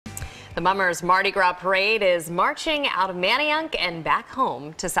The Mummers Mardi Gras Parade is marching out of Manayunk and back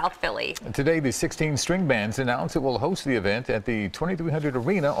home to South Philly. Today, the 16 string bands announced it will host the event at the 2300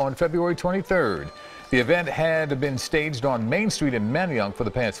 Arena on February 23rd. The event had been staged on Main Street in Manayunk for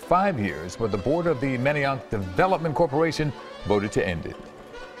the past 5 years, but the board of the Manayunk Development Corporation voted to end it.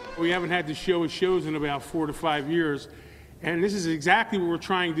 We haven't had the show of shows in about 4 to 5 years, and this is exactly what we're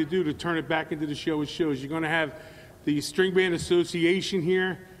trying to do to turn it back into the show of shows. You're going to have the String Band Association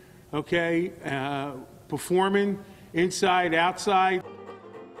here, okay, performing inside, outside.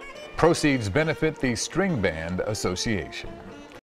 Proceeds benefit the String Band Association.